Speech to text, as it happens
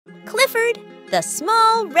Clifford, the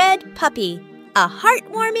Small Red Puppy, a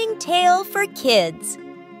heartwarming tale for kids.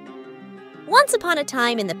 Once upon a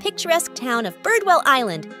time in the picturesque town of Birdwell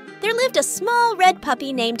Island, there lived a small red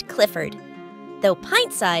puppy named Clifford. Though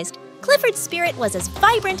pint-sized, Clifford's spirit was as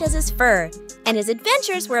vibrant as his fur, and his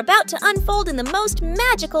adventures were about to unfold in the most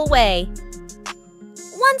magical way.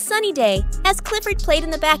 One sunny day, as Clifford played in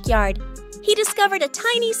the backyard, he discovered a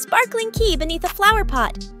tiny, sparkling key beneath a flower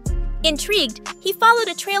pot. Intrigued, he followed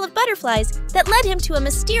a trail of butterflies that led him to a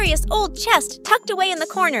mysterious old chest tucked away in the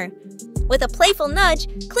corner. With a playful nudge,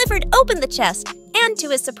 Clifford opened the chest and, to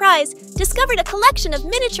his surprise, discovered a collection of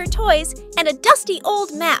miniature toys and a dusty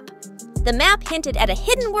old map. The map hinted at a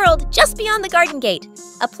hidden world just beyond the garden gate,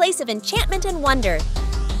 a place of enchantment and wonder.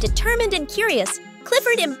 Determined and curious,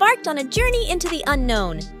 Clifford embarked on a journey into the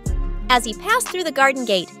unknown. As he passed through the garden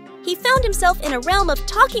gate, he found himself in a realm of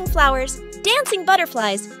talking flowers, dancing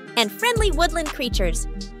butterflies, and friendly woodland creatures.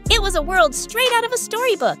 It was a world straight out of a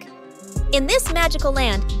storybook. In this magical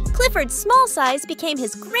land, Clifford's small size became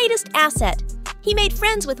his greatest asset. He made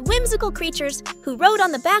friends with whimsical creatures who rode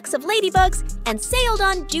on the backs of ladybugs and sailed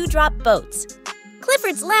on dewdrop boats.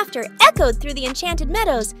 Clifford's laughter echoed through the enchanted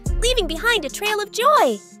meadows, leaving behind a trail of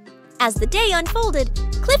joy. As the day unfolded,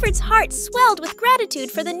 Clifford's heart swelled with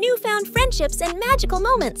gratitude for the newfound friendships and magical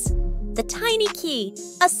moments. The tiny key,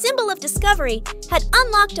 a symbol of discovery, had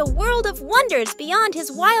unlocked a world of wonders beyond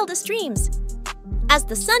his wildest dreams. As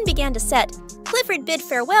the sun began to set, Clifford bid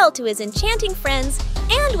farewell to his enchanting friends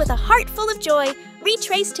and, with a heart full of joy,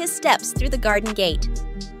 retraced his steps through the garden gate.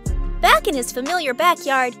 Back in his familiar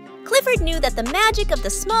backyard, Clifford knew that the magic of the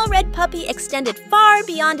small red puppy extended far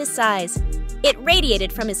beyond his size. It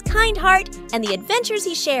radiated from his kind heart and the adventures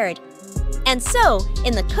he shared. And so,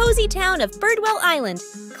 in the cozy town of Birdwell Island,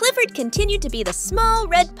 Clifford continued to be the small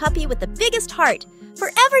red puppy with the biggest heart,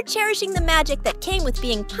 forever cherishing the magic that came with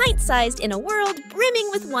being pint-sized in a world brimming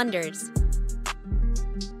with wonders.